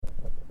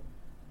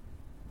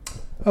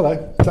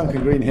Hello,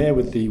 Duncan Green here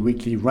with the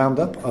weekly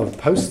roundup of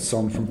posts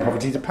on From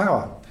Poverty to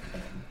Power.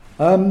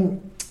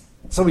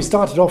 So we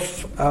started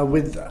off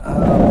with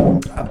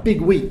a big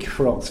week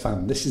for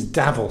Oxfam. This is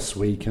Davos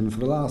week, and for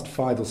the last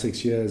 5 or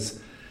 6 years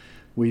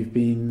we've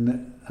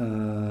been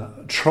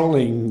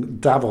trolling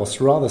Davos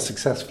rather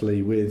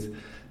successfully with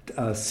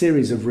a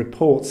series of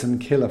reports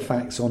and killer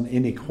facts on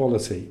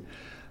inequality.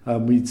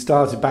 We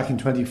started back in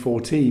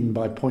 2014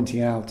 by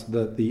pointing out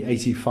that the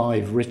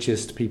 85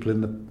 richest people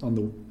on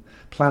the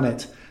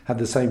planet had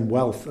the same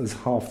wealth as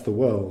half the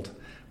world,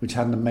 which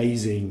had an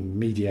amazing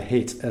media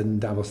hit in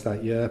Davos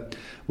that year.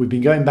 We've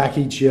been going back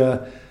each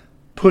year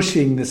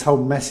pushing this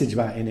whole message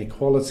about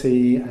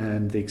inequality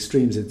and the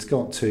extremes it's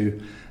got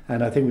to,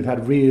 and I think we've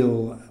had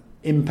real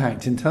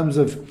impact in terms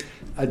of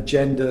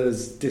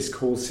agendas,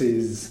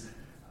 discourses,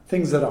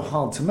 things that are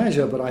hard to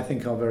measure but I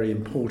think are very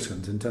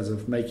important in terms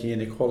of making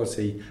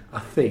inequality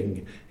a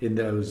thing in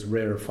those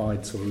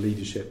rarefied sort of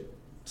leadership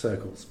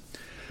circles.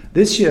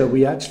 This year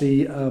we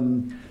actually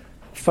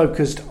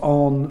focused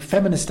on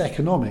feminist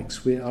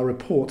economics. Our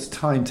report,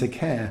 Time to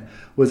Care,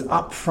 was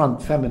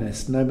upfront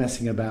feminist, no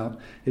messing about.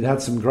 It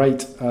had some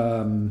great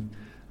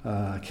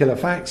killer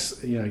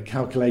facts. It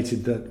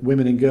calculated that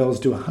women and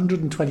girls do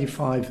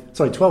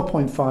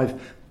 12.5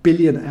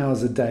 billion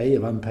hours a day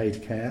of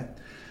unpaid care,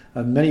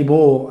 and many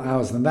more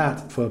hours than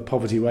that for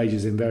poverty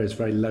wages in various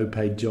very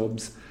low-paid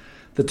jobs.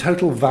 The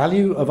total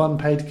value of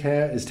unpaid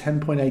care is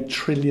 $10.8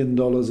 trillion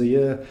a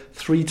year,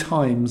 3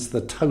 times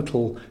the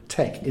total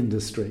tech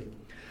industry.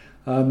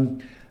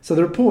 So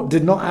the report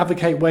did not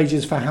advocate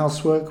wages for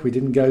housework. We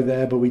didn't go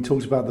there, but we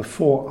talked about the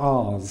 4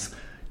 R's.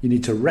 You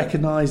need to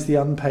recognise the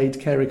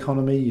unpaid care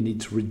economy. You need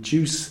to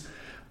reduce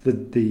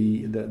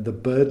the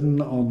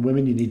burden on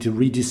women. You need to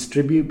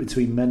redistribute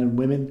between men and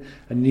women,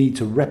 and you need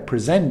to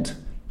represent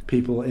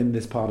people in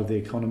this part of the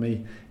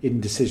economy in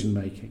decision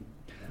making.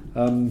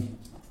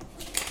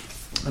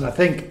 And I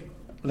think,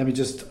 let me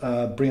just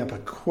bring up a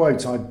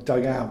quote I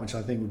dug out, which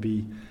I think would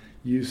be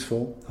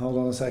useful. Hold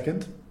on a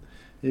second.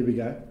 Here we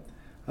go.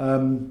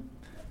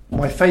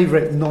 My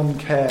favourite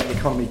non-care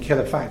economy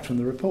killer fact from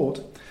the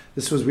report.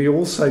 We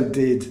also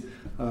did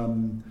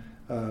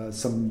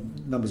some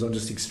numbers on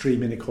just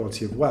extreme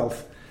inequality of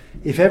wealth.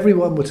 If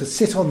everyone were to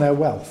sit on their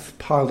wealth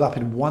piled up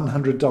in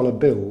 $100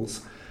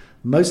 bills,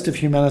 most of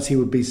humanity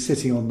would be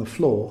sitting on the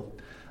floor,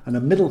 and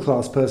a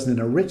middle-class person in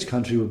a rich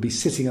country would be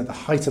sitting at the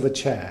height of a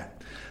chair.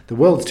 The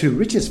world's 2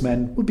 richest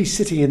men would be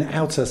sitting in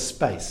outer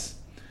space.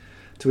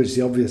 To which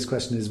the obvious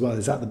question is, well,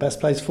 is that the best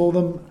place for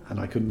them? And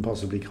I couldn't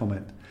possibly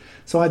comment.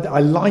 So I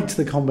liked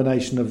the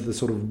combination of the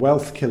sort of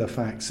wealth killer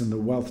facts and the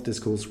wealth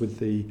discourse with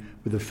the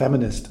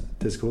feminist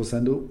discourse.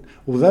 And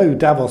although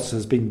Davos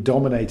has been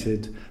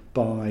dominated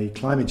by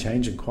climate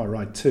change, and quite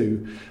right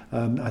too,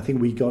 I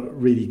think we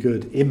got really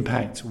good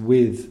impact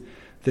with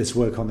this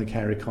work on the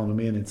care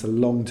economy, and it's a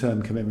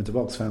long-term commitment of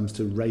Oxfam's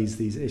to raise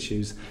these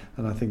issues,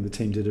 and I think the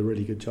team did a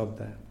really good job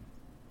there.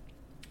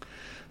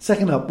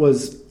 Second up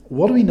was,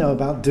 what do we know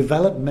about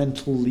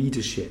developmental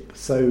leadership?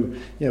 So,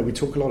 we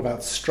talk a lot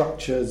about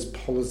structures,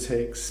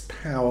 politics,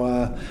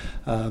 power.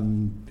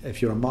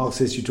 If you're a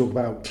Marxist, you talk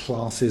about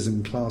classes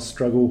and class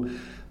struggle.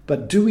 But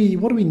what do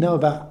we know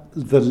about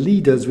the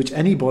leaders, which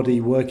anybody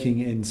working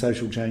in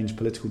social change,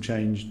 political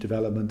change,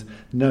 development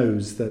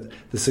knows that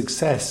the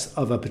success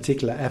of a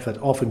particular effort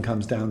often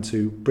comes down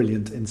to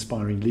brilliant,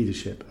 inspiring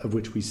leadership, of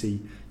which we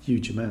see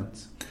huge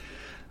amounts.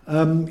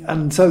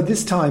 And so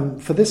this time,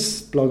 for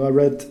this blog, I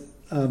read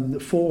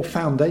 4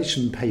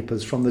 foundation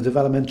papers from the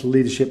Developmental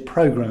Leadership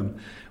Programme,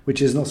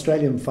 which is an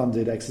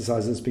Australian-funded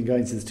exercise that's been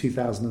going since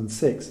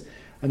 2006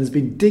 and has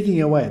been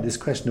digging away at this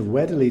question of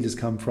where do leaders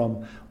come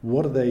from,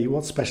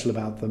 what's special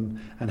about them,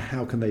 and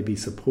how can they be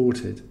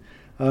supported.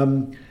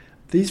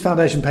 These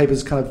foundation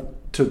papers kind of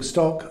took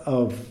stock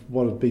of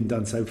what had been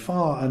done so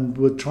far and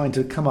were trying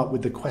to come up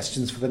with the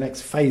questions for the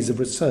next phase of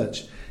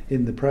research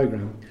in the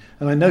programme.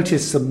 And I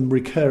noticed some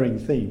recurring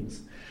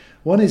themes.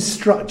 One is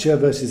structure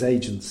versus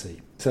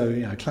agency.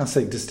 So,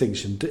 classic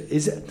distinction.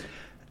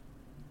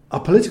 Are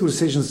political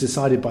decisions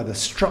decided by the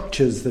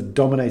structures that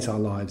dominate our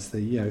lives?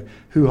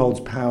 Who holds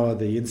power,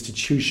 the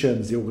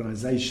institutions, the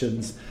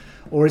organisations,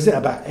 or is it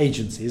about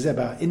agency? Is it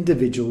about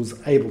individuals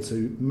able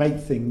to make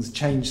things,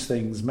 change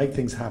things, make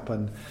things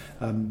happen?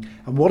 And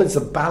what is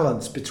the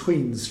balance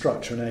between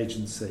structure and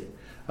agency?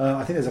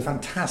 I think there's a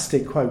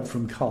fantastic quote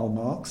from Karl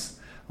Marx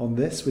on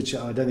this, which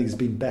I don't think has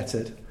been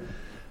bettered,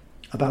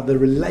 about the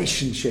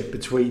relationship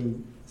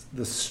between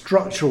the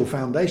structural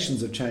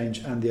foundations of change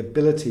and the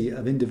ability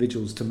of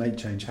individuals to make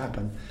change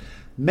happen.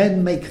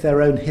 Men make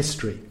their own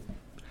history,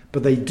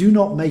 but they do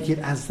not make it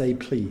as they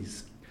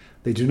please.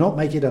 They do not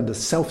make it under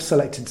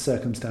self-selected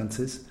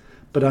circumstances,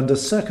 but under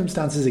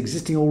circumstances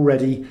existing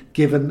already,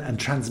 given and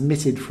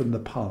transmitted from the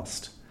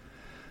past.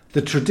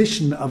 The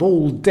tradition of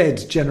all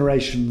dead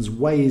generations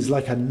weighs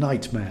like a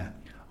nightmare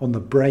on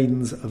the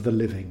brains of the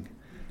living.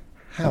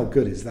 How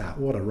good is that?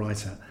 What a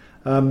writer.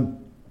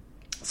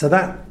 So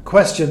that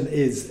question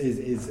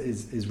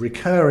is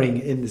recurring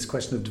in this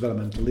question of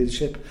developmental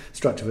leadership,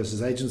 structure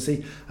versus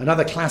agency.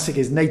 Another classic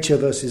is nature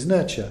versus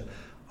nurture.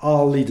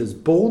 Are leaders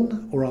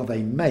born or are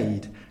they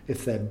made?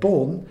 If they're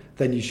born,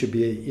 then you should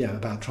be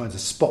about trying to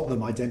spot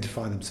them,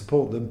 identify them,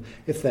 support them.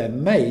 If they're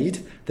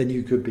made, then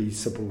you could be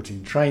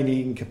supporting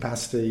training,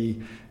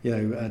 capacity,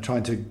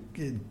 trying to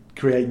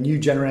create new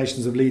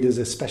generations of leaders,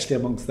 especially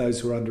amongst those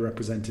who are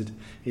underrepresented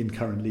in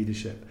current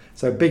leadership.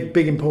 So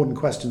big important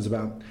questions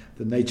about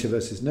the nature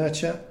versus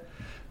nurture.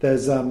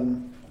 There's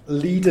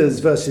leaders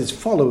versus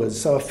followers.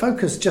 So a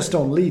focus just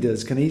on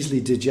leaders can easily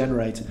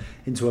degenerate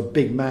into a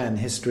big man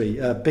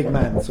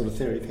sort of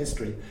theory of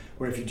history,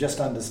 where if you just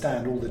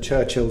understand all the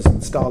Churchills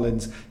and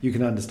Stalins, you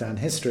can understand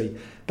history.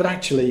 But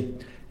actually,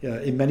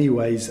 in many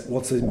ways,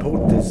 what's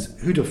important is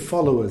who do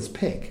followers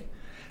pick?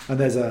 And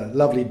there's a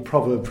lovely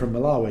proverb from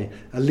Malawi: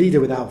 a leader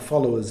without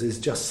followers is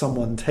just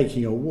someone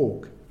taking a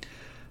walk.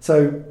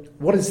 So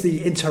what is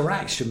the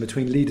interaction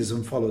between leaders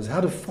and followers?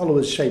 How do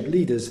followers shape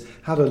leaders?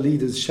 How do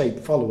leaders shape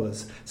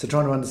followers? So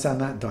trying to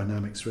understand that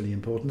dynamic is really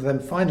important. And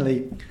then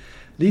finally,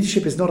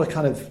 leadership is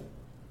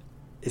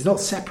it's not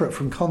separate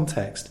from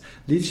context.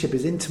 Leadership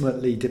is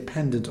intimately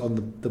dependent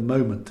on the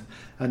moment.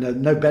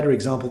 And no better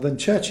example than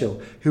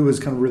Churchill, who was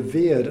kind of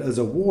revered as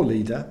a war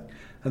leader.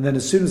 And then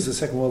as soon as the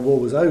Second World War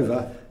was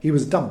over, he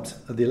was dumped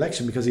at the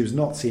election because he was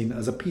not seen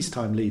as a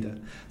peacetime leader.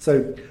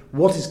 So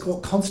what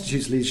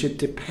constitutes leadership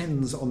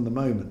depends on the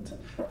moment.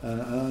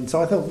 And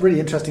so I thought really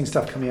interesting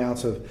stuff coming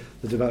out of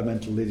the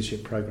Developmental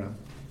Leadership Programme.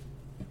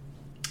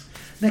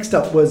 Next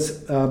up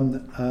was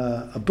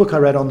a book I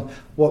read on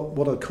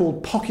what are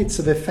called pockets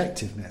of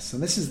effectiveness.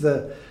 And this is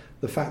the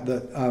fact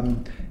that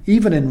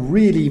even in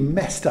really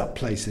messed up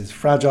places,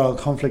 fragile,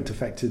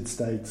 conflict-affected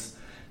states,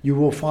 you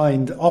will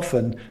find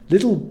often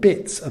little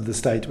bits of the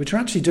state which are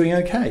actually doing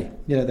okay.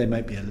 They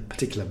might be a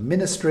particular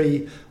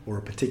ministry or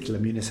a particular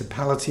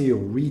municipality or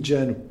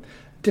region.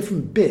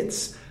 Different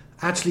bits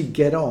actually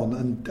get on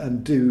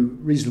and do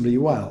reasonably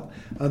well.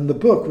 And the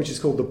book, which is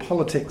called The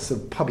Politics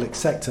of Public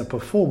Sector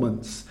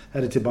Performance,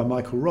 edited by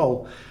Michael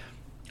Roll,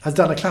 has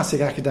done a classic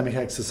academic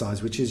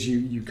exercise, which is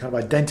you kind of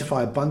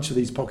identify a bunch of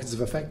these pockets of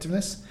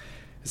effectiveness.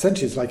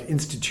 Essentially, it's like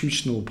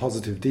institutional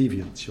positive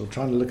deviance. You're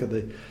trying to look at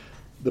the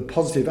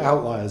positive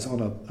outliers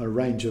on a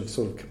range of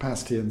sort of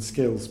capacity and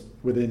skills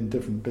within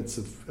different bits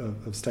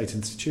of state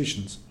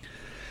institutions.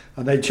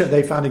 And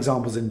they found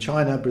examples in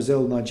China,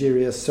 Brazil,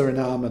 Nigeria,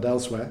 Suriname and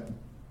elsewhere.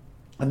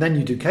 And then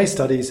you do case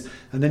studies,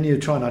 and then you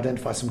try and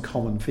identify some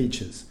common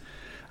features.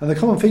 And the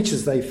common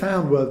features they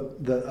found were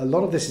that a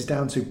lot of this is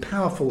down to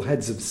powerful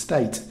heads of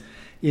state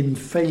in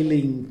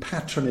failing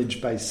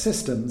patronage-based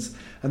systems.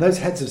 And those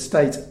heads of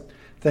state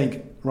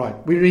think, right,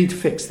 we need to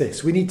fix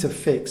this. We need to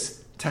fix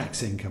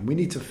tax income. We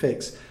need to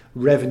fix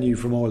revenue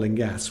from oil and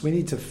gas. We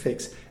need to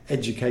fix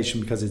education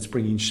because it's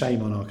bringing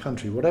shame on our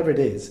country, whatever it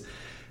is.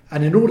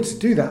 And in order to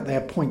do that, they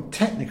appoint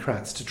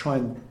technocrats to try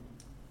and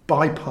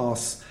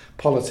bypass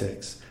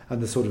politics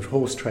and the sort of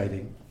horse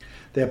trading.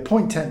 They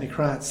appoint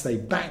technocrats, they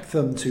back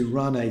them to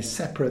run a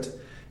separate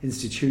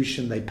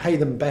institution, they pay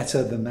them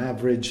better than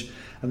average,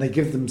 and they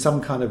give them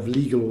some kind of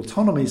legal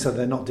autonomy so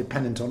they're not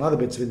dependent on other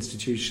bits of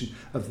institution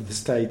of the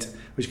state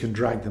which can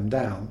drag them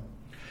down.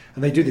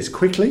 And they do this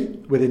quickly,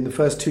 within the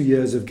first 2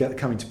 years of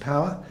coming to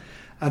power.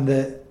 And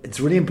it's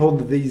really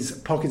important that these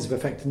pockets of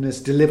effectiveness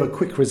deliver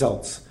quick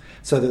results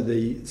so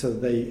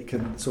that they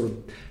can sort of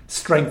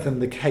strengthen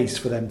the case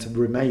for them to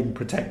remain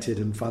protected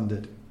and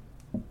funded.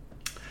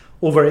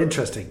 All very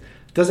interesting.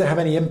 Does it have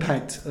any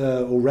impact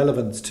or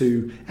relevance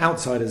to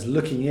outsiders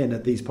looking in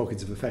at these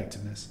pockets of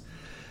effectiveness?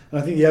 And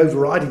I think the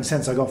overriding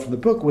sense I got from the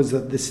book was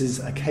that this is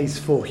a case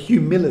for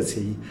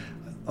humility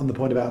on the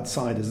point of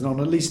outsiders, and on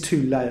at least for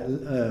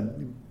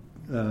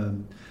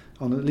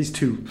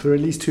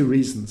at least two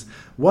reasons.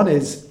 One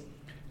is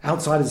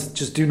outsiders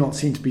just do not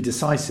seem to be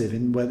decisive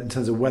in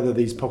terms of whether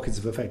these pockets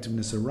of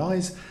effectiveness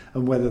arise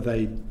and whether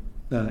they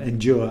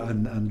endure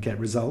and get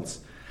results.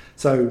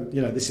 So,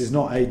 this is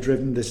not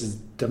aid-driven, this is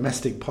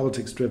domestic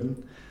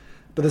politics-driven.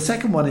 But the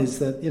second one is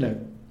that,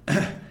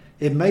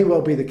 it may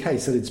well be the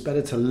case that it's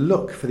better to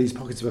look for these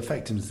pockets of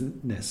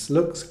effectiveness,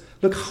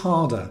 look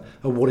harder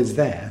at what is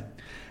there,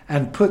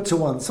 and put to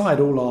one side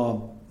all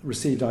our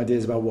received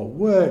ideas about what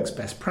works,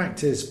 best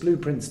practice,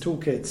 blueprints,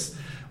 toolkits,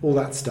 all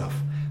that stuff.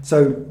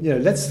 So,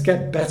 let's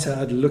get better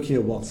at looking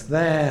at what's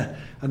there,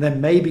 and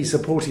then maybe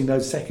supporting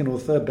those second or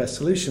third best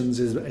solutions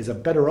is a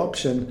better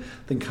option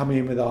than coming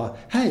in with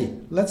hey,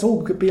 let's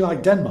all be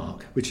like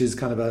Denmark, which is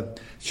kind of a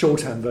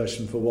shorthand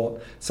version for what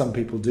some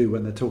people do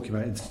when they're talking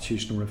about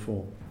institutional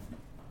reform.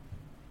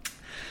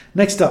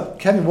 Next up,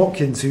 Kevin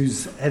Watkins,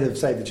 who's head of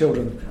Save the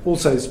Children,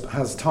 also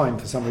has time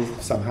for some reason,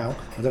 somehow,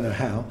 I don't know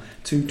how,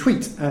 to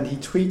tweet. And he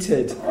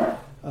tweeted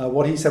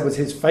what he said was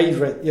his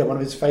favourite, one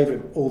of his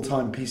favourite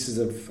all-time pieces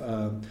of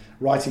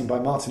writing by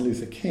Martin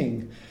Luther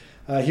King.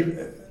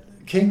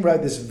 King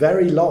wrote this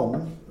very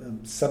long,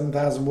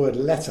 7,000-word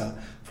letter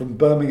from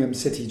Birmingham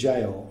City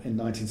Jail in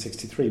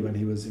 1963 when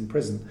he was in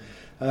prison.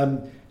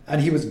 And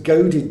he was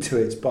goaded to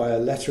it by a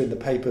letter in the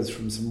papers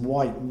from some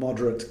white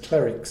moderate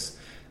clerics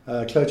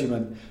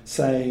clergymen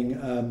saying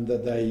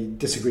that they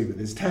disagreed with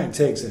his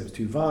tactics, it was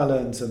too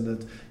violent, and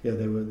that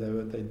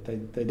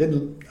they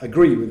didn't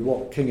agree with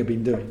what King had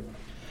been doing.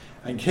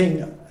 And King,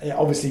 it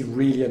obviously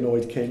really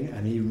annoyed King,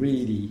 and he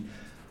really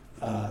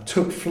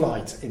took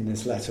flight in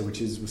this letter,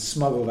 which was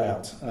smuggled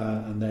out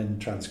and then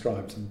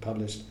transcribed and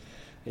published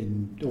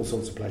in all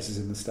sorts of places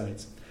in the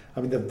States.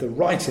 I mean, the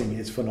writing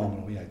is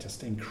phenomenal,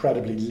 just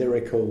incredibly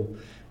lyrical,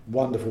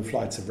 wonderful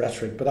flights of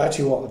rhetoric. But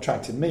actually what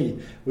attracted me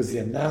was the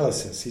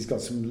analysis. He's got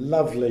some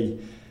lovely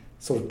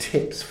sort of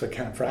tips for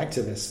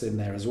activists in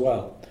there as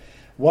well.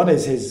 One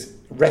is his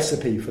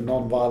recipe for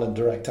non-violent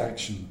direct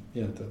action,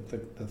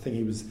 the thing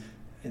he was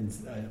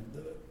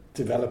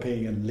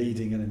developing and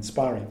leading and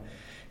inspiring.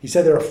 He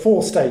said there are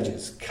 4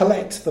 stages.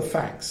 Collect the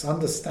facts,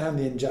 understand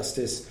the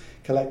injustice,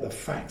 collect the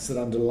facts that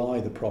underlie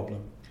the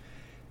problem.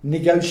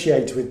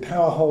 Negotiate with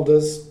power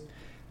holders.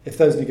 If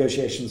those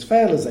negotiations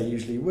fail, as they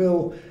usually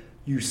will,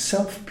 you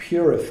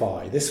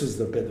self-purify. This was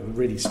the bit that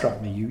really struck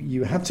me.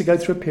 You have to go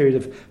through a period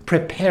of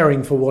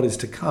preparing for what is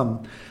to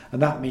come,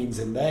 and that means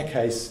in their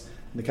case,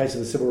 in the case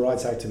of the civil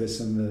rights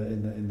activists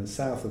in the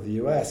south of the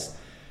US,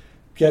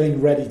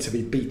 getting ready to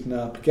be beaten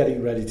up,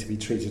 getting ready to be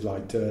treated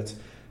like dirt,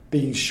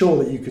 being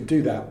sure that you could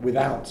do that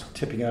without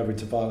tipping over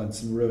into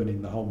violence and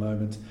ruining the whole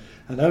moment,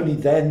 and only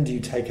then do you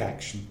take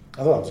action.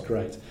 I thought that was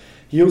great.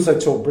 He also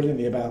talked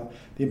brilliantly about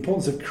the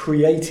importance of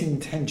creating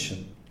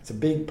tension. It's a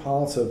big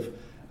part of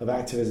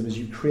activism, is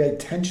you create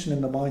tension in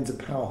the minds of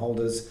power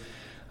holders.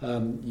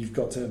 You've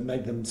got to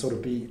make them sort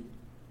of be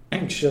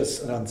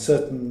anxious and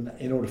uncertain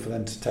in order for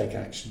them to take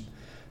action.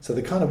 So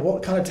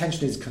what kind of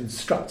tension is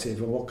constructive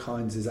and what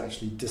kinds is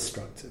actually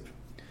destructive.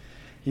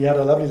 He had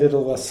a lovely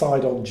little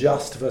aside on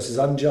just versus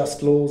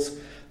unjust laws,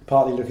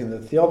 partly looking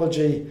at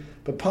theology,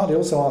 but partly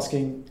also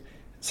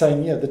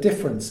saying, the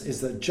difference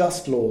is that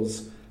just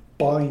laws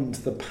bind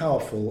the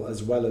powerful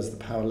as well as the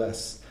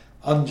powerless.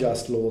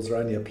 Unjust laws are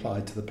only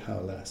applied to the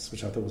powerless,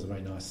 which I thought was a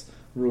very nice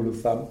rule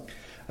of thumb.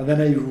 And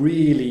then a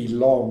really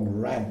long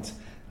rant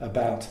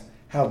about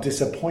how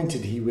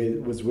disappointed he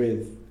was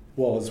with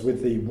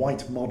the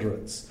white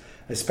moderates,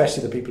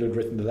 especially the people who'd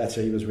written the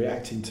letter he was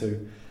reacting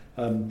to.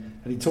 And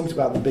he talked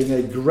about them being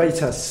a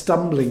greater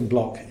stumbling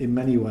block in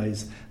many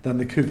ways than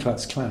the Ku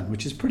Klux Klan,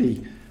 which is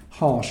pretty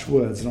harsh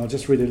words. And I'll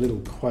just read a little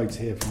quote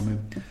here from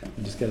him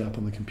and just get it up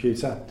on the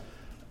computer.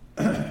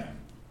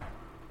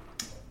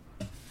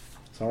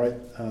 Sorry,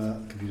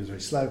 the computer's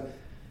very slow.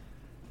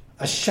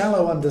 A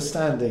shallow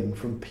understanding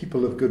from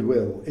people of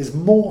goodwill is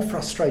more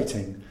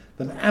frustrating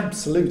than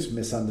absolute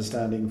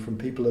misunderstanding from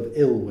people of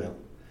ill will.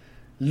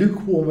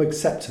 Lukewarm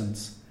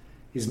acceptance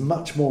is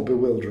much more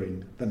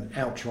bewildering than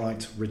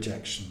outright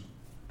rejection.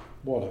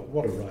 What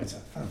a writer.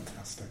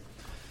 Fantastic.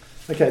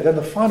 Okay, then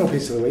the final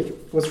piece of the week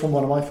was from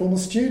one of my former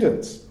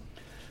students.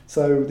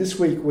 So this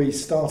week we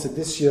started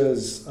this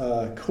year's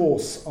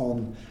course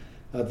on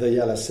the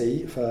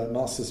LSE for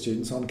master's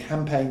students on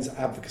campaigns,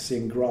 advocacy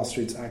and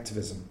grassroots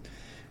activism,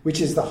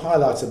 which is the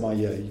highlight of my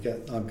year.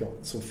 I've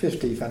got sort of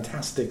 50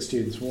 fantastic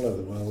students from all over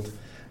the world.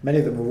 Many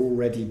of them have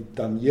already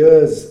done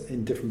years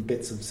in different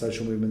bits of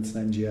social movements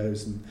and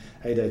NGOs and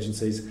aid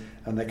agencies,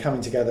 and they're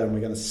coming together and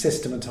we're going to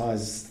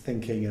systematise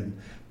thinking and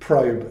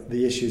probe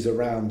the issues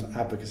around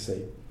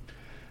advocacy.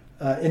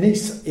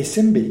 Inese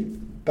Isimbi,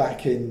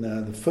 back in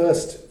the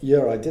first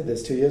year I did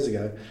this 2 years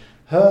ago,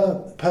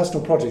 her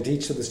personal project,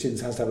 each of the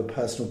students has to have a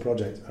personal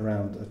project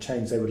around a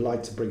change they would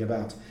like to bring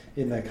about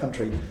in their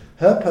country.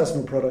 Her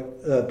personal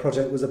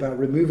project was about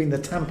removing the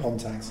tampon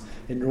tax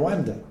in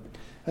Rwanda.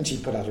 And she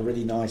put out a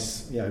really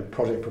nice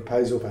project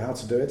proposal for how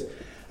to do it.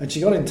 And she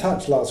got in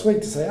touch last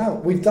week to say,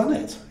 we've done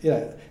it.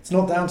 It's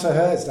not down to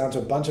her, it's down to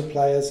a bunch of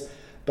players.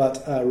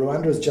 But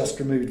Rwanda has just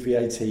removed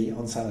VAT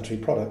on sanitary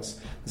products.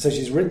 And so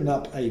she's written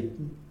up a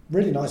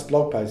really nice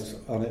blog post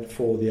on it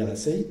for the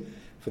LSE,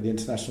 for the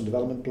International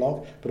Development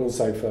blog, but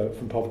also for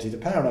From Poverty to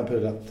Power, and I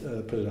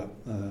put it up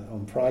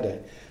on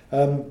Friday.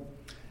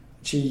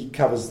 She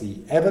covers the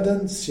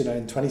evidence. In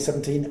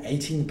 2017,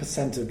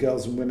 18% of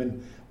girls and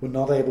women were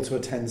not able to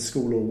attend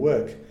school or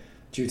work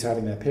due to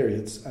having their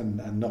periods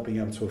and not being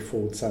able to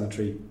afford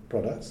sanitary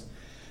products.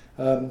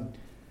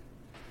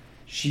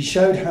 She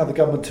showed how the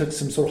government took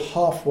some sort of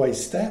halfway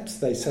steps.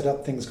 They set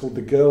up things called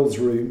the girls'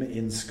 room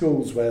in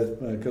schools where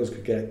girls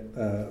could get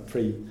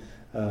free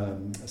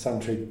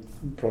sanitary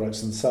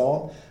products and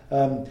so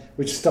on,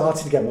 which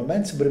started to get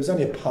momentum, but it was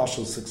only a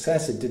partial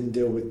success. It didn't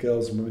deal with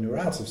girls and women who were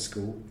out of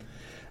school.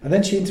 And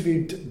then she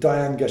interviewed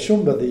Diane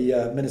Gashumba,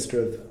 the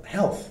Minister of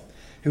Health,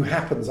 who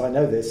happens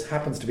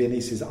to be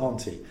Inese's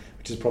auntie,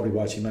 which is probably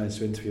why she managed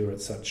to interview her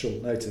at such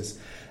short notice.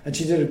 And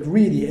she did a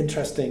really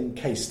interesting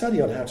case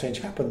study on how change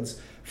happens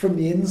from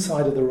the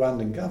inside of the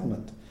Rwandan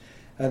government.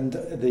 And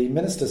the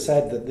minister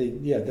said that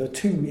there are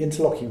 2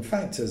 interlocking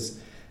factors,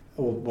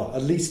 or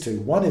at least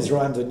 2. One is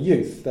Rwandan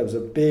youth. There was a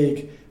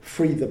big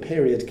Free the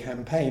Period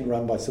campaign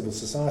run by civil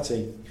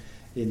society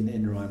in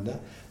Rwanda,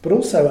 but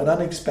also an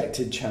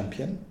unexpected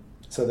champion.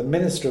 So the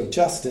Minister of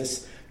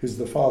Justice, who's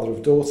the father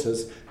of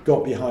daughters,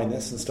 got behind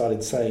this and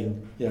started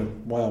saying,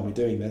 why aren't we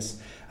doing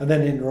this? And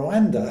then in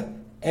Rwanda,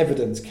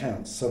 evidence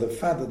counts. So the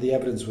fact that the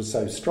evidence was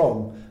so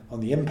strong on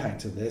the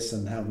impact of this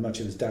and how much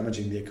it was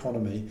damaging the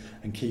economy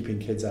and keeping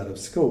kids out of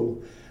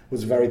school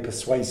was very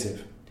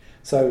persuasive.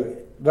 So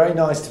very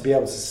nice to be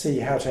able to see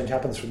how change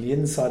happens from the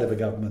inside of a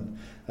government.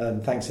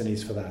 Thanks,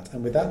 Anise, for that.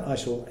 And with that, I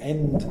shall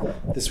end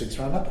this week's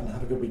roundup and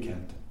have a good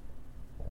weekend.